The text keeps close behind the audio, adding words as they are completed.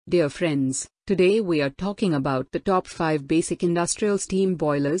Dear friends, today we are talking about the top 5 basic industrial steam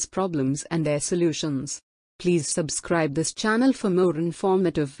boilers problems and their solutions. Please subscribe this channel for more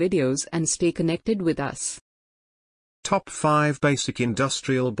informative videos and stay connected with us. Top 5 basic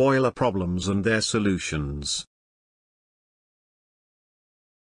industrial boiler problems and their solutions.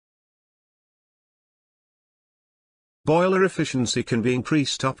 Boiler efficiency can be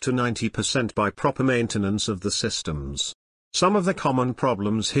increased up to 90% by proper maintenance of the systems. Some of the common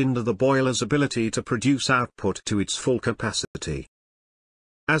problems hinder the boiler's ability to produce output to its full capacity,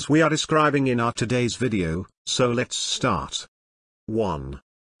 as we are describing in our today's video, so let's start. 1.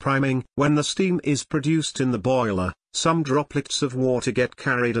 Priming. When the steam is produced in the boiler, some droplets of water get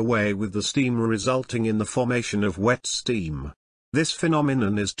carried away with the steam, resulting in the formation of wet steam. This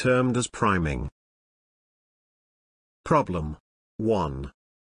phenomenon is termed as priming. Problem 1.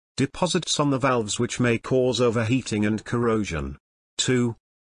 Deposits on the valves which may cause overheating and corrosion. 2.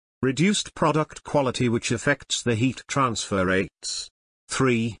 Reduced product quality which affects the heat transfer rates.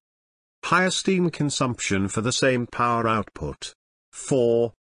 3. Higher steam consumption for the same power output.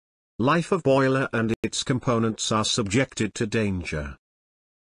 4. Life of boiler and its components are subjected to danger.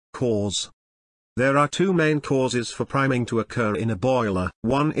 Cause. There are two main causes for priming to occur in a boiler.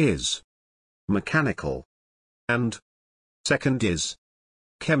 One is mechanical, and second is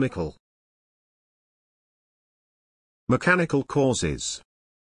chemical. Mechanical causes.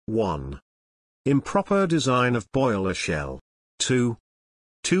 1. Improper design of boiler shell. 2.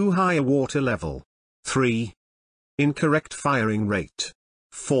 Too high a water level. 3. Incorrect firing rate.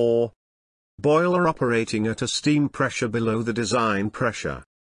 4. Boiler operating at a steam pressure below the design pressure.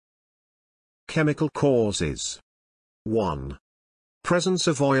 Chemical causes. 1. Presence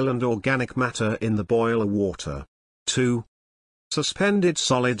of oil and organic matter in the boiler water. 2. Suspended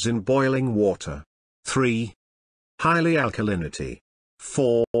solids in boiling water. 3. Highly alkalinity.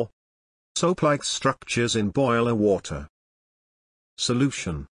 4. Soap-like structures in boiler water.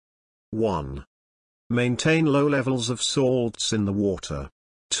 Solution. 1. Maintain low levels of salts in the water.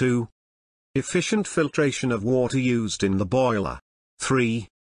 2. Efficient filtration of water used in the boiler. 3.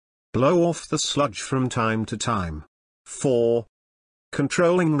 Blow off the sludge from time to time. 4.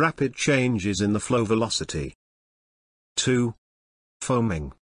 Controlling rapid changes in the flow velocity. 2.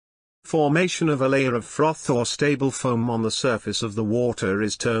 Foaming. Formation of a layer of froth or stable foam on the surface of the water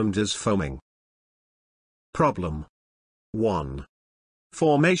is termed as foaming. Problem 1.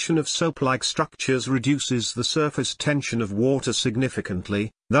 Formation of soap-like structures reduces the surface tension of water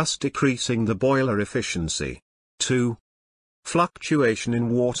significantly, thus decreasing the boiler efficiency. 2. Fluctuation in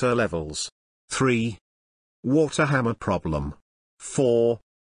water levels. 3. Water hammer problem. 4.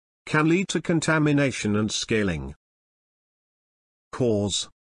 Can lead to contamination and scaling. Cause.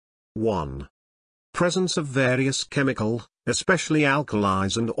 1. Presence of various chemical, especially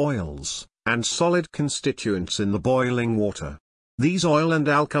alkalis and oils, and solid constituents in the boiling water. These oil and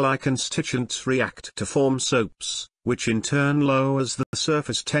alkali constituents react to form soaps, which in turn lowers the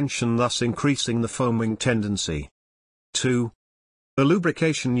surface tension, thus increasing the foaming tendency. 2. The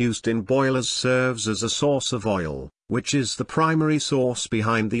lubrication used in boilers serves as a source of oil, which is the primary source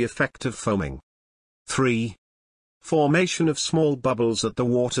behind the effect of foaming. 3. Formation of small bubbles at the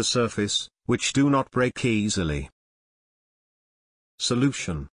water surface, which do not break easily.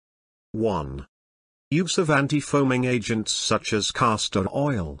 Solution. 1. Use of anti-foaming agents such as castor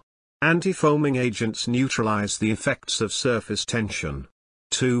oil. Anti-foaming agents neutralize the effects of surface tension.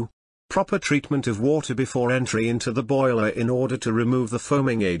 2. Proper treatment of water before entry into the boiler in order to remove the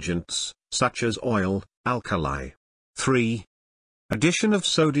foaming agents, such as oil, alkali. 3. Addition of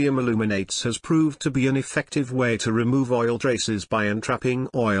sodium aluminates has proved to be an effective way to remove oil traces by entrapping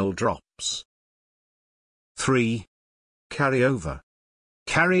oil drops. 3. Carryover.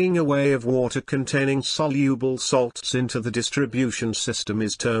 Carrying away of water containing soluble salts into the distribution system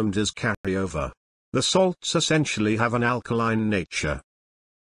is termed as carryover. The salts essentially have an alkaline nature.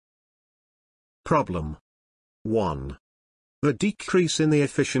 Problem 1. The decrease in the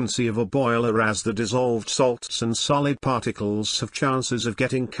efficiency of a boiler as the dissolved salts and solid particles have chances of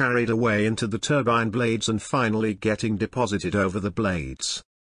getting carried away into the turbine blades and finally getting deposited over the blades.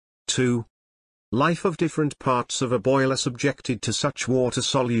 2. Life of different parts of a boiler subjected to such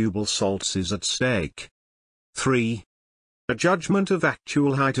water-soluble salts is at stake. 3. A judgment of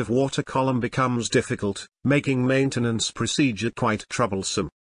actual height of water column becomes difficult, making maintenance procedure quite troublesome.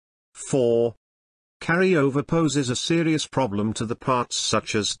 4. Carryover poses a serious problem to the parts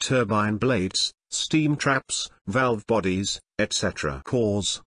such as turbine blades, steam traps, valve bodies, etc.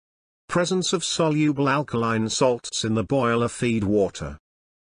 Cause. Presence of soluble alkaline salts in the boiler feed water.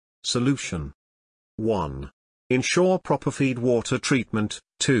 Solution. 1. Ensure proper feed water treatment.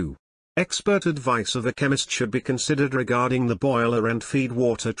 2. Expert advice of a chemist should be considered regarding the boiler and feed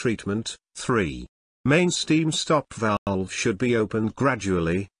water treatment. 3. Main steam stop valve should be opened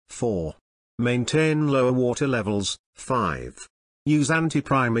gradually. 4. Maintain lower water levels. 5. Use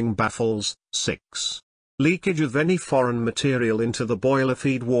anti-priming baffles. 6. Leakage of any foreign material into the boiler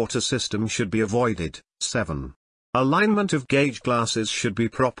feed water system should be avoided. 7. Alignment of gauge glasses should be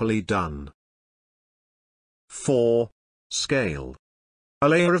properly done. 4. Scale. A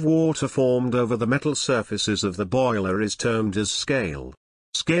layer of water formed over the metal surfaces of the boiler is termed as scale.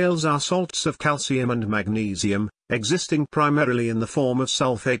 Scales are salts of calcium and magnesium, existing primarily in the form of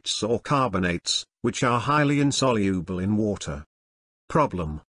sulfates or carbonates, which are highly insoluble in water.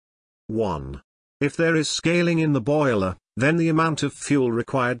 Problem. 1. If there is scaling in the boiler, then the amount of fuel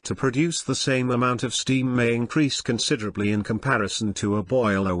required to produce the same amount of steam may increase considerably in comparison to a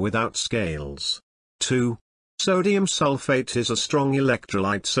boiler without scales. 2. Sodium sulfate is a strong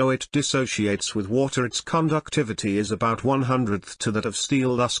electrolyte, so it dissociates with water. Its conductivity is about 1/100th to that of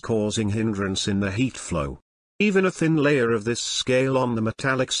steel, thus causing hindrance in the heat flow. Even a thin layer of this scale on the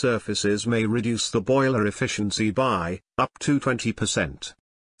metallic surfaces may reduce the boiler efficiency by up to 20%.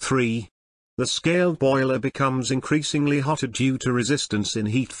 3. The scaled boiler becomes increasingly hotter due to resistance in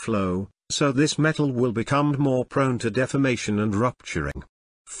heat flow, so this metal will become more prone to deformation and rupturing.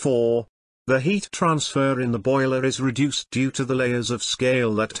 4. The heat transfer in the boiler is reduced due to the layers of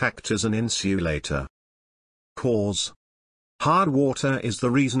scale that act as an insulator. Cause. Hard water is the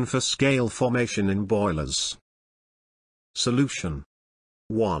reason for scale formation in boilers. Solution.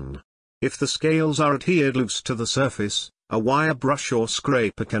 1. If the scales are adhered loose to the surface, a wire brush or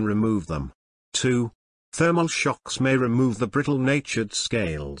scraper can remove them. 2. Thermal shocks may remove the brittle-natured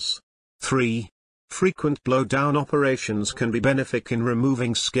scales. 3. Frequent blow-down operations can be beneficial in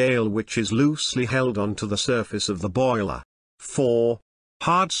removing scale which is loosely held onto the surface of the boiler. 4.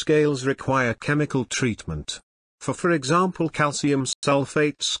 Hard scales require chemical treatment. For example, calcium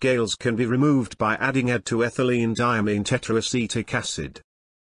sulfate scales can be removed by adding adhered to ethylene diamine tetraacetic acid.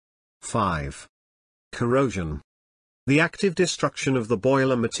 5. Corrosion. The active destruction of the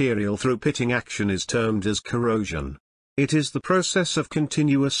boiler material through pitting action is termed as corrosion. It is the process of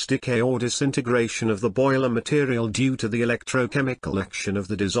continuous decay or disintegration of the boiler material due to the electrochemical action of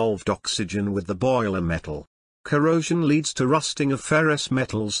the dissolved oxygen with the boiler metal. Corrosion leads to rusting of ferrous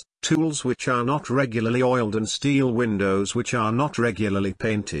metals, tools which are not regularly oiled, and steel windows which are not regularly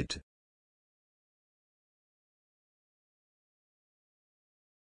painted.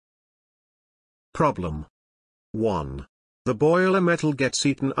 Problem. 1. The boiler metal gets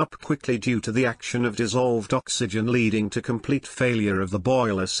eaten up quickly due to the action of dissolved oxygen, leading to complete failure of the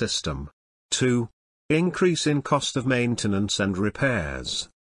boiler system. 2. Increase in cost of maintenance and repairs.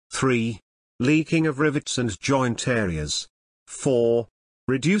 3. Leaking of rivets and joint areas. 4.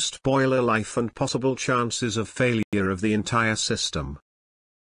 Reduced boiler life and possible chances of failure of the entire system.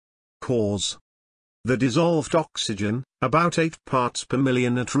 Cause. The dissolved oxygen, about 8 parts per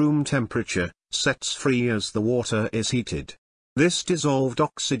million at room temperature, sets free as the water is heated. This dissolved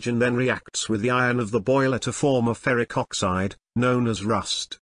oxygen then reacts with the iron of the boiler to form a ferric oxide, known as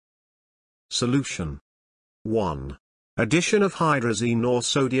rust. Solution. 1. Addition of hydrazine or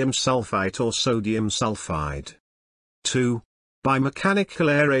sodium sulfite or sodium sulfide. 2. By mechanical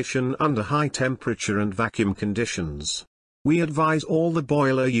aeration under high temperature and vacuum conditions. We advise all the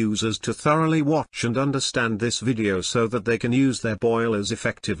boiler users to thoroughly watch and understand this video so that they can use their boilers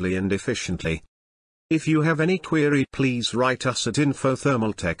effectively and efficiently. If you have any query, please write us at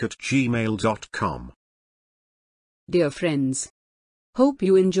infothermaltech@gmail.com. Dear friends, hope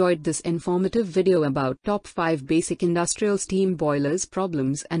you enjoyed this informative video about top 5 basic industrial steam boilers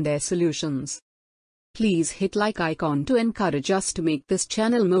problems and their solutions. Please hit like icon to encourage us to make this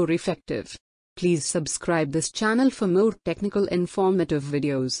channel more effective. Please subscribe this channel for more technical informative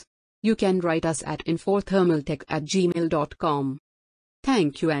videos. You can write us at infothermaltech@gmail.com.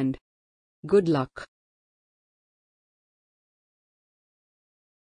 Thank you and good luck.